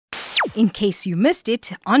in case you missed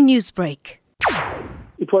it on Newsbreak.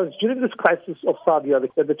 It was during this crisis of Sadia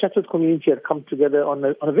that the Chatsworth community had come together on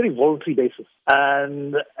a very voluntary basis.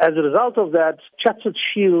 And as a result of that, Chatsworth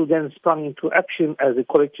Shield then sprung into action as a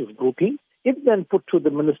collective grouping. It then put to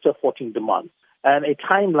the Minister 14 demands. And a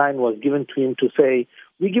timeline was given to him to say,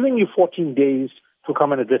 we're giving you 14 days to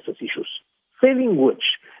come and address these issues. Failing which,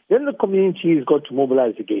 then the community is going to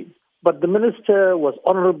mobilize again. But the minister was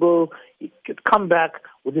honorable. He could come back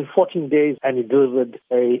within 14 days and he delivered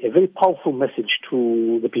a very powerful message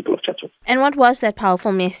to the people of Chatsworth. And what was that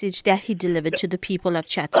powerful message that he delivered to the people of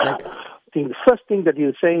Chatsworth? I think the first thing that he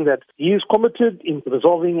was saying that he is committed in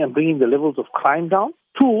resolving and bringing the levels of crime down.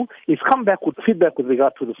 Two, he's come back with feedback with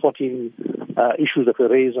regard to the 14 issues that were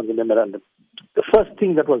raised on the memorandum. The first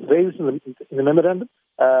thing that was raised in the memorandum,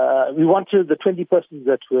 we wanted the 20 persons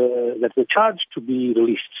that were charged to be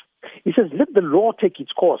released. He says, let the law take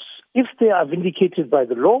its course. If they are vindicated by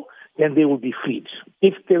the law, then they will be freed.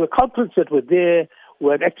 If there were culprits that were there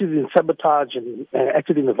who had acted in sabotage and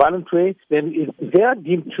acted in a violent way, then if they are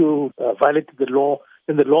deemed to violate the law,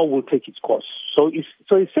 then the law will take its course. So he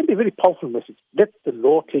sent a very powerful message. Let the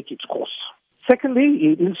law take its course. Secondly,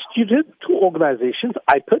 he instituted two organizations,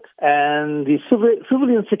 IPID and the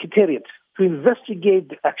Civilian Secretariat, to investigate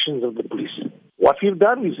the actions of the police. What we've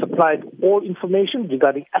done, we've supplied all information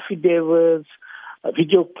regarding affidavits,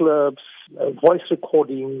 video clips, voice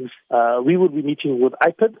recordings. We will be meeting with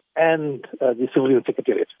IPID and the Civilian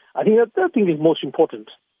Secretariat. I think that third thing is most important.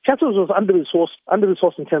 Chatsworth was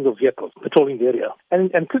under-resourced in terms of vehicles patrolling the area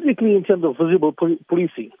and critically in terms of visible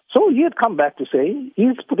policing. So he had come back to say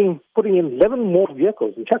he's putting in 11 more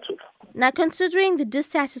vehicles in Chatsworth. Now, considering the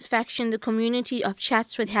dissatisfaction the community of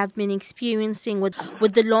Chatsworth have been experiencing with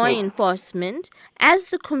the law enforcement, as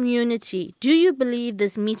the community, do you believe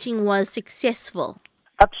this meeting was successful?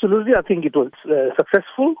 Absolutely, I think it was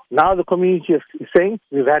successful. Now the community is saying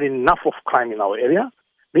we've had enough of crime in our area,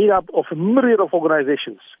 made up of a myriad of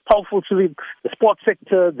organizations, powerful civic, the sports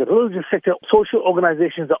sector, the religious sector, social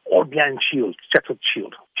organizations are all behind Shield, Chatsworth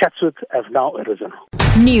Shield. Chatsworth have now arisen.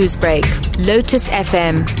 Newsbreak, Lotus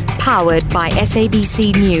FM, powered by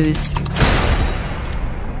SABC News.